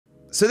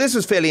So this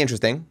was fairly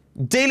interesting.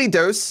 Daily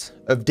Dose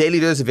of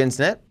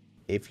Internet.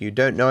 If you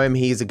don't know him,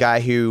 he's a guy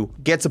who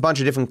gets a bunch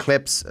of different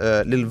clips,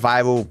 little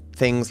viral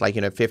things like,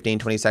 15,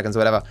 20 seconds or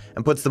whatever,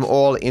 and puts them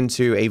all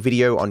into a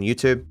video on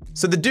YouTube.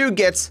 So the dude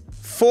gets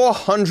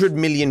 400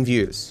 million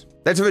views.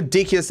 That's a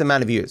ridiculous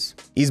amount of views.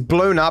 He's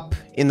blown up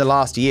in the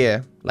last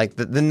year. Like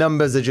the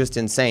numbers are just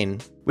insane,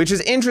 which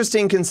is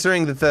interesting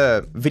considering that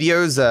the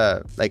videos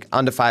are like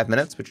under 5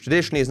 minutes, which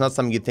traditionally is not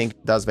something you'd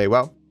think does very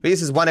well. But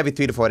this is one every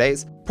 3 to 4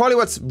 days. Probably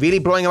what's really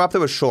blowing him up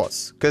though is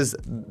shorts, because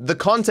the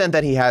content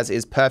that he has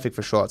is perfect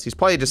for shorts. He's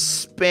probably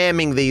just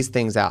spamming these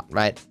things out,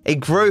 right? A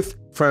growth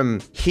from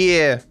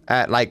here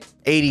at like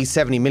 80,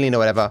 70 million or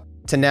whatever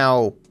to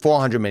now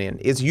 400 million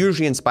is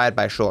usually inspired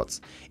by shorts.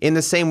 In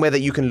the same way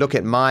that you can look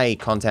at my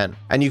content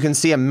and you can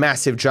see a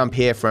massive jump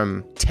here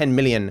from 10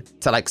 million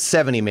to like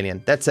 70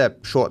 million. That's a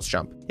shorts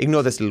jump.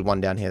 Ignore this little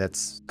one down here.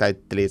 I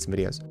deleted some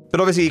videos.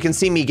 But obviously you can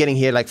see me getting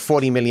here like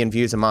 40 million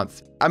views a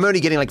month. I'm only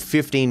getting like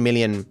 15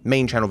 million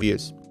main channel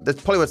views.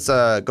 That's probably what's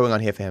going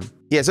on here for him.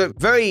 Yeah, so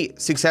very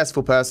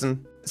successful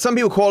person. Some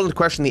people call into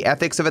question the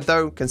ethics of it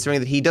though,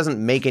 considering that he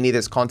doesn't make any of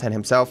this content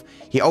himself.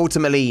 He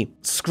ultimately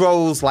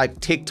scrolls like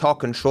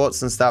TikTok and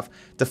shorts and stuff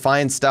to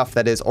find stuff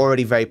that is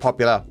already very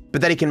popular,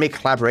 but that he can make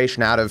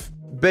collaboration out of.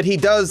 But he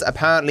does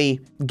apparently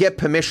get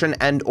permission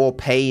and or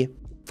pay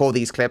for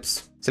these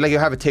clips. So like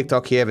you'll have a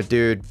TikTok here of a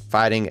dude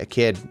fighting a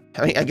kid.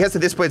 I mean, I guess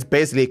at this point it's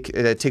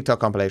basically a TikTok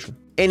compilation.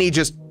 Any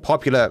just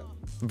popular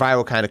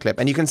viral kind of clip.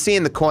 And you can see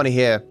in the corner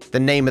here the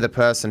name of the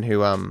person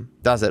who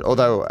does it.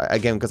 Although,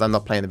 again, because I'm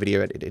not playing the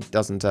video, it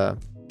doesn't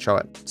show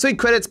it. So he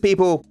credits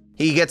people,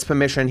 he gets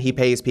permission, he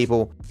pays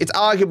people. It's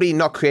arguably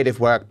not creative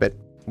work, but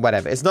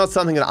whatever. It's not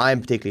something that I'm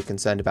particularly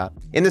concerned about.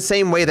 In the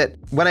same way that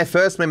when I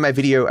first made my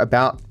video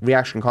about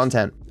reaction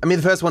content, I mean,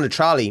 the first one to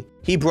Charlie,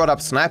 he brought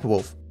up Sniper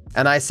Wolf.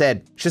 And I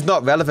said, she's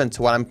not relevant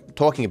to what I'm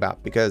talking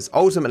about because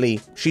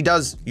ultimately she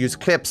does use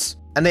clips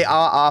and they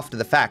are after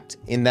the fact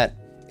in that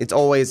it's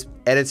always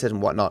edited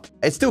and whatnot.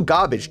 It's still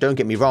garbage, don't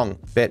get me wrong,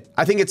 but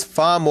I think it's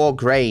far more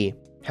gray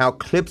how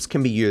clips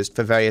can be used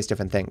for various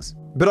different things.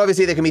 But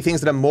obviously there can be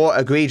things that are more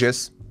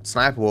egregious.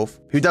 Sniper Wolf,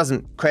 who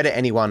doesn't credit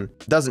anyone,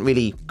 doesn't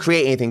really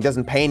create anything,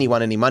 doesn't pay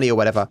anyone any money or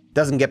whatever,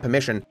 doesn't get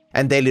permission,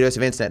 and Daily Dose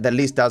of Internet that at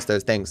least does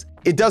those things.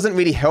 It doesn't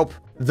really help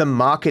the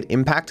market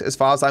impact as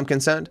far as I'm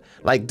concerned.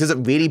 Like, does it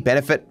really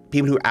benefit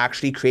people who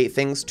actually create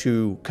things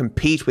to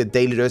compete with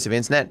Daily Dose of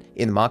Internet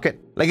in the market?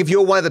 Like, if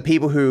you're one of the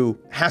people who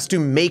has to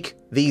make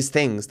these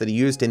things that are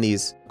used in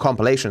these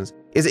compilations,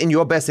 is it in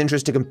your best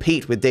interest to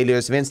compete with Daily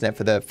Dose of Internet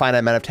for the finite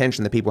amount of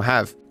attention that people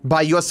have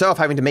by yourself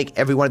having to make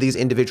every one of these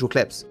individual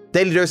clips?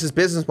 Daily Dose's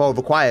business model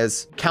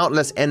requires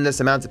countless,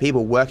 endless amounts of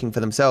people working for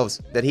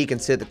themselves that he can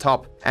sit at the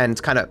top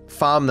and kind of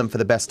farm them for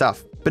the best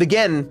stuff. But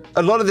again,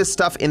 a lot of this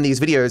stuff in these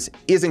videos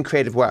isn't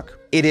creative work.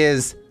 It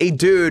is a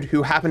dude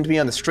who happened to be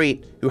on the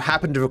street, who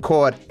happened to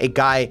record a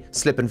guy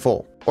slip and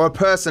fall, or a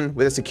person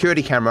with a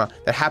security camera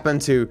that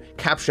happened to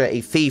capture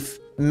a thief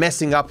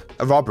messing up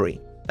a robbery.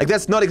 Like,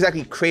 that's not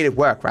exactly creative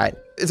work, right?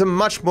 It's a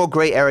much more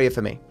gray area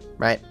for me,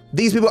 right?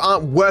 These people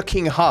aren't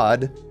working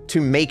hard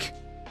to make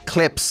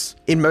clips,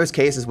 in most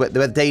cases, where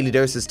Daily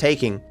Dose is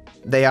taking.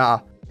 They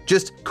are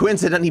just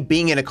coincidentally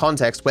being in a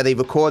context where they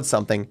record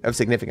something of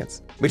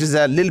significance, which is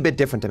a little bit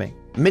different to me.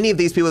 Many of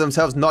these people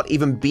themselves not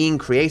even being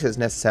creators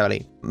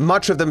necessarily.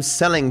 Much of them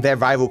selling their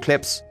viral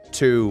clips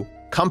to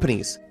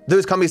companies.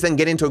 Those companies then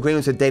get into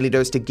agreements with Daily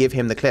Dose to give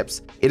him the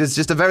clips. It is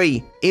just a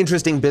very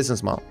interesting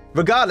business model.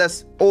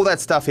 Regardless, all that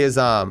stuff is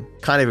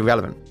kind of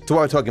irrelevant to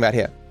what we're talking about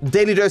here.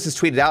 Daily Dose has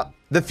tweeted out,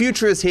 "The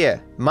future is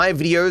here. My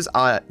videos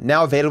are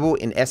now available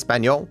in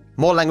Espanol.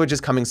 More languages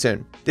coming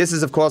soon." This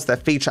is, of course,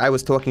 that feature I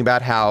was talking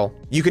about, how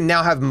you can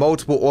now have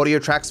multiple audio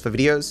tracks for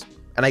videos.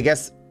 And I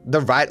guess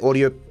the right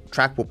audio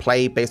track will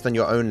play based on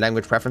your own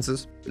language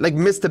preferences. Like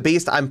Mr.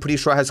 Beast, I'm pretty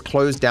sure has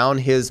closed down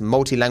his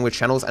multi-language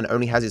channels and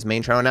only has his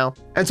main channel now.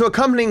 And so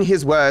accompanying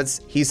his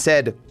words, he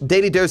said,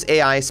 Daily Dose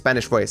AI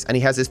Spanish voice, and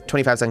he has this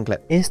 25-second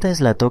clip. Esta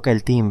es la toca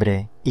el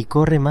timbre y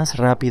corre más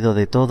rápido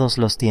de todos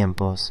los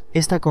tiempos.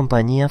 Esta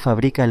compañía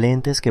fabrica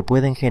lentes que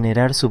pueden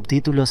generar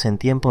subtítulos en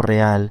tiempo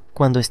real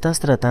cuando estás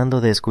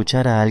tratando de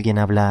escuchar a alguien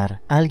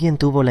hablar. Alguien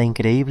tuvo la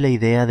increíble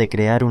idea de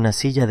crear una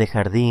silla de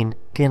jardín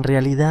que en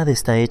realidad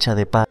está hecha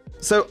de pasta.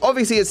 So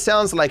obviously it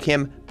sounds like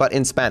him, but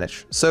in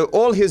Spanish. So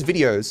all his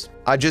videos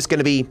are just going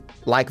to be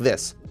like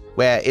this,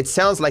 where it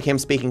sounds like him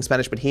speaking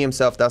Spanish, but he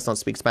himself does not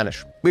speak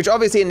Spanish, which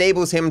obviously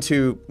enables him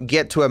to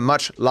get to a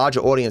much larger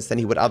audience than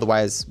he would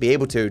otherwise be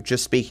able to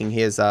just speaking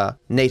his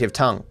native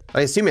tongue.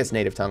 I assume it's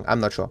native tongue. I'm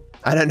not sure.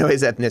 I don't know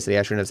his ethnicity.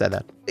 I shouldn't have said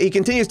that. He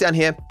continues down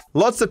here.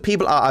 Lots of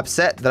people are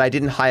upset that I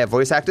didn't hire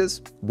voice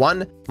actors.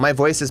 1, my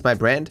voice is my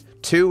brand.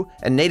 2,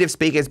 a native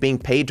speaker is being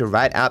paid to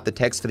write out the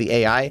text for the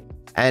AI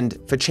and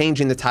for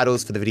changing the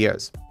titles for the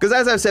videos. Because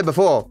as I've said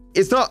before,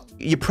 it's not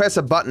you press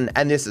a button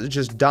and this is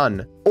just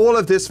done. All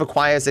of this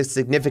requires a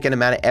significant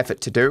amount of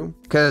effort to do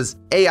because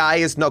AI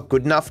is not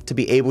good enough to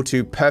be able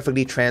to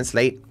perfectly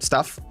translate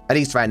stuff, at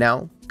least right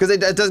now. Because it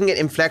doesn't get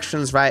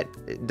inflections right.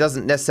 It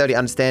doesn't necessarily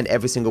understand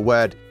every single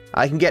word.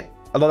 I can get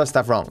a lot of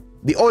stuff wrong.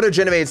 The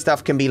auto-generated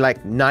stuff can be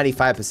like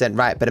 95%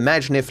 right, but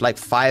imagine if like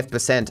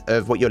 5%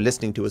 of what you're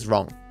listening to is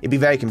wrong. It'd be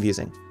very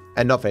confusing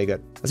and not very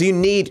good. So you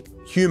need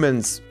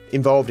humans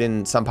involved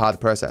in some part of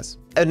the process.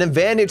 An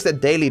advantage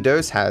that Daily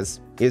Dose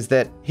has is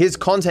that his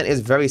content is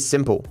very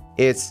simple.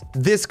 It's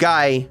this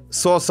guy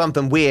saw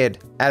something weird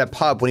at a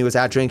pub when he was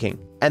out drinking,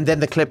 and then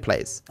the clip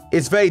plays.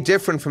 It's very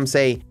different from,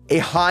 say, a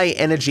high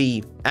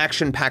energy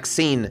action-packed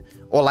scene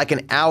or like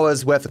an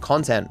hour's worth of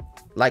content,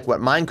 like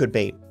what mine could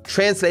be.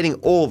 Translating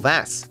all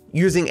that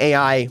using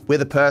AI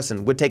with a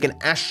person would take an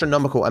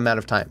astronomical amount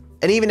of time.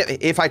 And even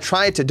if I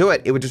tried to do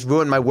it, it would just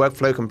ruin my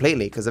workflow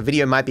completely, because a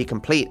video might be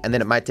complete and then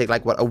it might take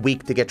like, what, a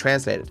week to get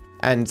translated.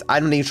 And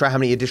I'm not even sure how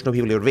many additional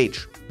people it would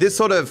reach. This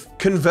sort of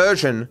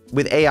conversion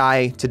with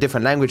AI to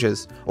different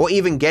languages, or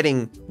even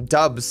getting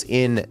dubs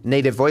in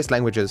native voice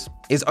languages,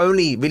 is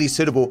only really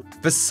suitable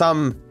for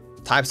some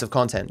types of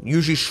content,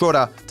 usually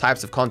shorter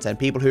types of content,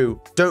 people who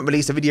don't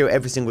release a video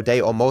every single day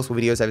or multiple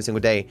videos every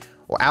single day,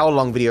 or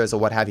hour-long videos or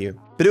what have you.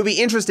 But it'll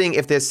be interesting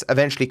if this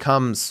eventually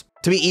comes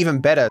to be even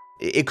better.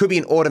 It could be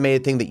an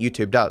automated thing that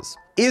YouTube does.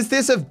 Is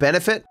this of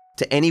benefit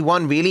to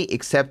anyone really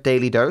except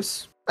Daily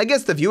Dose? I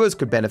guess the viewers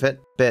could benefit,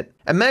 but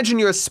imagine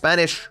you're a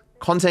Spanish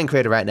content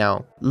creator right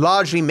now,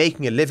 largely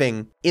making a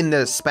living in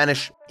the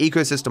Spanish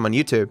ecosystem on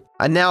YouTube.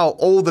 And now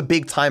all the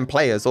big time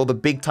players, all the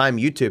big time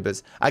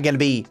YouTubers are going to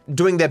be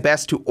doing their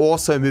best to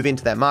also move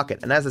into that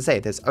market. And as I say,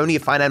 there's only a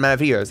finite amount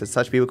of videos that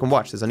such people can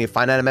watch. There's only a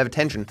finite amount of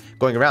attention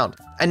going around.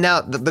 And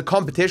now the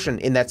competition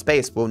in that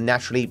space will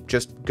naturally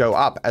just go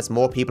up as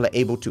more people are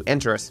able to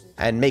enter us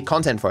and make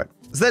content for it.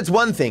 So that's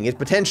one thing. It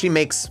potentially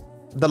makes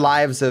the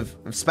lives of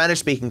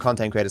Spanish-speaking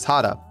content creators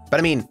harder. But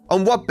I mean,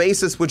 on what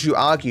basis would you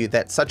argue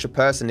that such a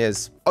person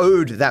is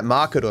owed that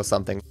market or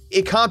something?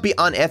 It can't be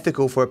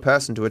unethical for a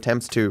person to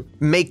attempt to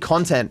make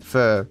content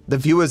for the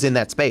viewers in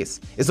that space.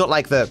 It's not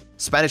like the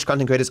Spanish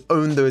content creators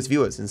own those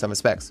viewers in some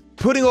respects.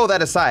 Putting all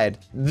that aside,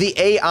 the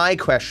AI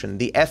question,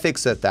 the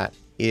ethics of that,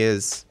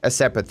 is a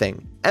separate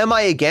thing. Am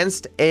I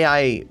against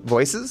AI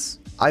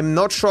voices? I'm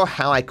not sure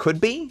how I could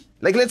be.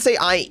 Like, let's say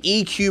I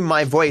EQ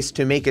my voice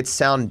to make it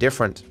sound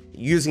different,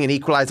 using an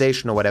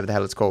equalization or whatever the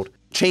hell it's called,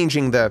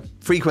 changing the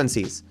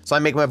frequencies. So I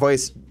make my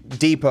voice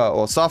deeper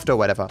or softer or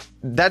whatever.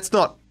 That's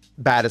not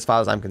bad as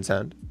far as I'm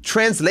concerned.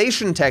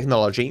 Translation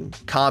technology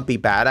can't be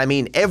bad. I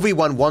mean,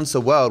 everyone wants a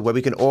world where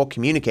we can all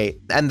communicate,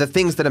 and the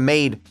things that are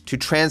made to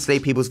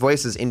translate people's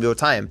voices in real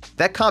time,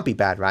 that can't be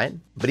bad, right?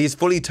 But he's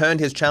fully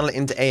turned his channel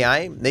into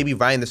AI, maybe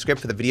writing the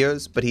script for the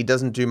videos, but he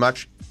doesn't do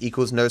much,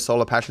 equals no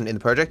soul or passion in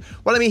the project.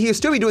 Well, I mean, he'll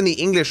still be doing the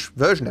English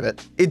version of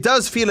it. It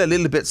does feel a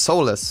little bit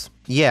soulless.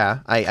 Yeah,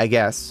 I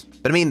guess.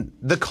 But I mean,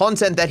 the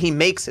content that he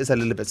makes is a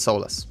little bit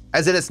soulless.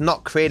 As in, it's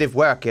not creative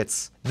work,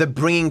 it's the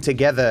bringing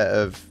together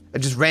of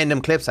just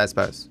random clips, I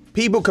suppose.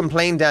 People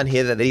complain down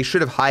here that he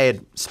should have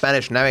hired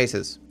Spanish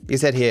narrators. He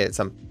said here,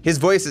 his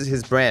voice is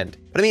his brand.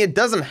 But I mean, it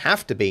doesn't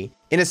have to be.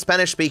 In a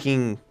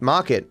Spanish-speaking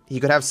market, he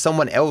could have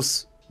someone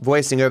else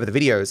voicing over the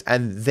videos,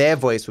 and their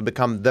voice would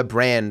become the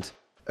brand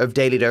of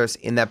Daily Dose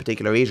in that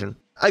particular region.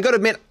 I gotta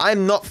admit,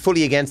 I'm not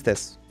fully against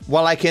this.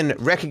 While I can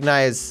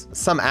recognize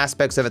some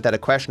aspects of it that are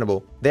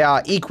questionable, they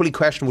are equally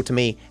questionable to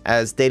me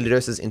as Daily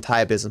Dose's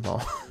entire business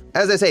model.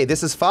 As I say,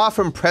 this is far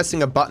from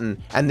pressing a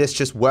button and this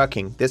just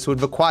working. This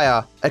would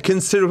require a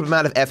considerable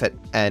amount of effort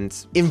and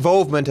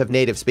involvement of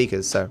native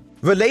speakers, so.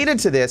 Related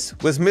to this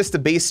was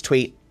Mr. Beast's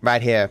tweet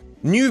right here.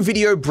 New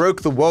video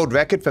broke the world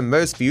record for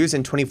most views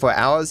in 24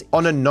 hours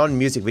on a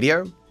non-music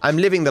video. I'm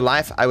living the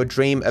life I would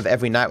dream of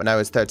every night when I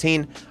was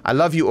 13. I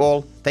love you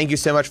all. Thank you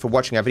so much for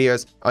watching our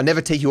videos. I'll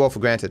never take you all for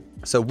granted.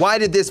 So why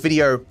did this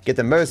video get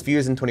the most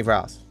views in 24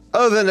 hours?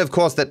 Other than, of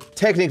course, that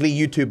technically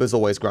YouTube is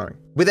always growing.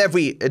 With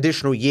every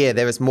additional year,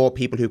 there is more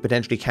people who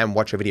potentially can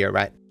watch a video,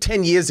 right?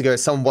 10 years ago,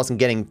 someone wasn't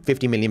getting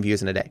 50 million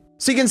views in a day.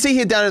 So you can see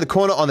here down in the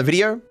corner on the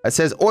video, it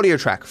says audio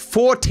track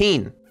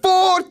 14.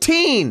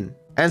 14!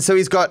 And so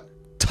he's got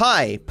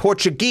Thai,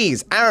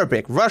 Portuguese,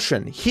 Arabic,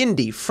 Russian,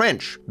 Hindi,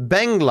 French,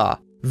 Bangla,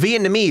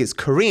 Vietnamese,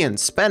 Korean,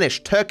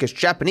 Spanish, Turkish,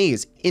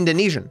 Japanese,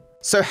 Indonesian.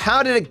 So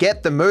how did it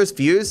get the most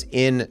views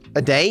in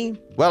a day?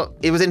 Well,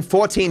 it was in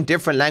 14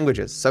 different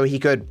languages, so he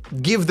could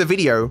give the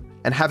video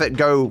and have it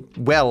go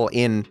well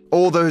in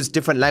all those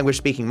different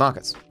language-speaking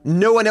markets.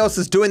 No one else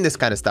is doing this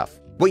kind of stuff.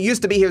 What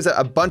used to be here was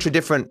a bunch of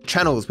different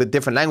channels with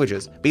different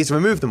languages, but he's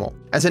removed them all.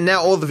 And so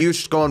now all the views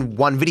just go on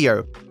one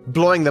video,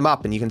 blowing them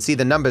up, and you can see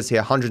the numbers here,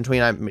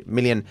 129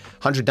 million,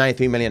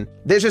 193 million.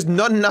 There's just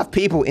not enough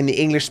people in the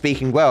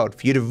English-speaking world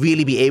for you to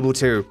really be able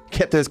to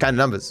get those kind of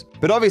numbers.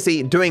 But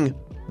obviously, doing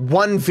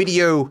one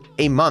video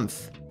a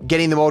month,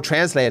 getting them all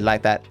translated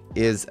like that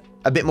is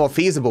a bit more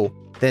feasible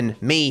than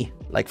me,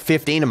 like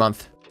 15 a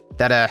month,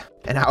 that are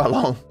an hour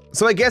long.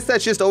 So I guess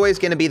that's just always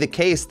going to be the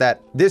case,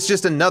 that there's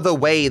just another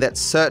way that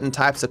certain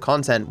types of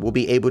content will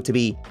be able to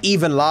be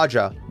even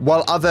larger,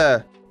 while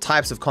other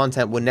types of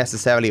content will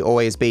necessarily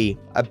always be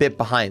a bit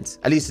behind,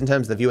 at least in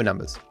terms of the viewer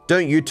numbers.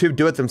 Don't YouTube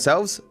do it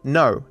themselves?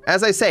 No.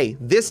 As I say,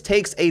 this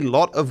takes a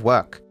lot of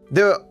work.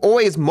 There are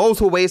always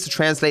multiple ways to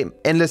translate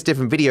endless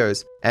different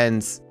videos. And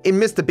in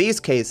Mr. Beast's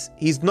case,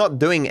 he's not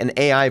doing an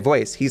AI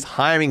voice. He's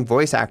hiring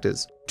voice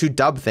actors to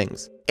dub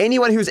things.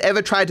 Anyone who's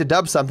ever tried to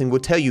dub something will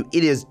tell you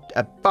it is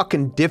a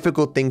fucking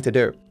difficult thing to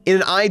do. In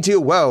an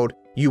ideal world,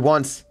 you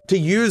want to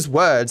use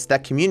words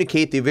that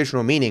communicate the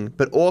original meaning,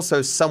 but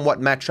also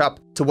somewhat match up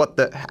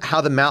to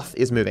how the mouth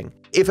is moving.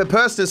 If a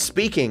person is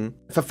speaking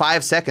for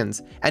 5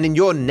 seconds and in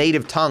your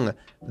native tongue,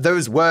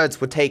 those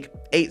words would take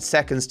 8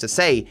 seconds to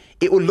say,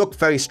 it will look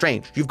very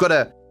strange. You've got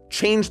to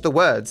change the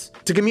words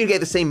to communicate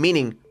the same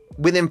meaning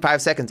within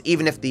 5 seconds,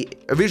 even if the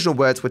original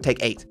words would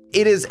take 8.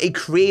 It is a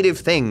creative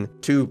thing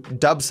to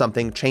dub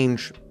something,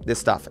 change this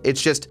stuff.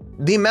 It's just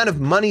the amount of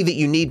money that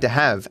you need to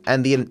have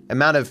and the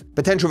amount of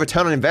potential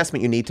return on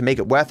investment you need to make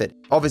it worth it.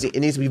 Obviously, it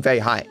needs to be very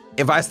high.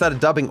 If I started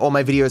dubbing all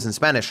my videos in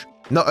Spanish,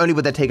 not only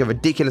would that take a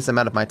ridiculous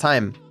amount of my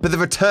time, but the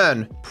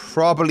return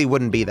probably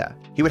wouldn't be there.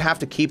 He would have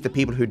to keep the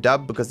people who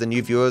dub because the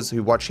new viewers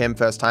who watch him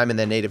first time in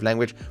their native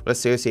language will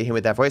associate him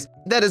with that voice.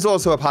 That is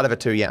also a part of it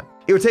too, yeah.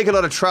 It would take a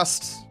lot of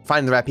trust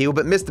finding the right people,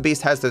 but Mr.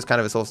 Beast has those kind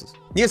of resources.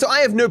 Yeah, so I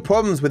have no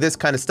problems with this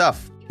kind of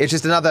stuff. It's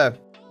just another,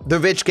 the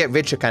rich get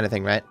richer kind of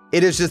thing, right?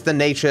 It is just the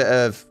nature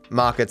of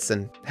markets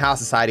and how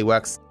society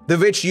works. The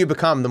richer you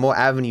become, the more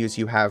avenues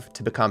you have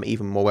to become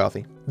even more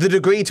wealthy. The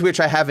degree to which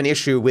I have an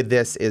issue with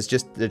this is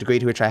just the degree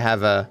to which I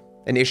have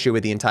an issue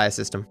with the entire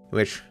system,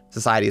 which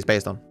society is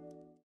based on.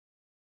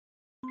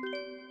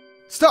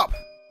 Stop!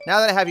 Now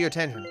that I have your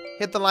attention,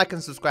 hit the like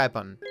and subscribe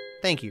button.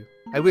 Thank you.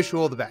 I wish you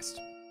all the best.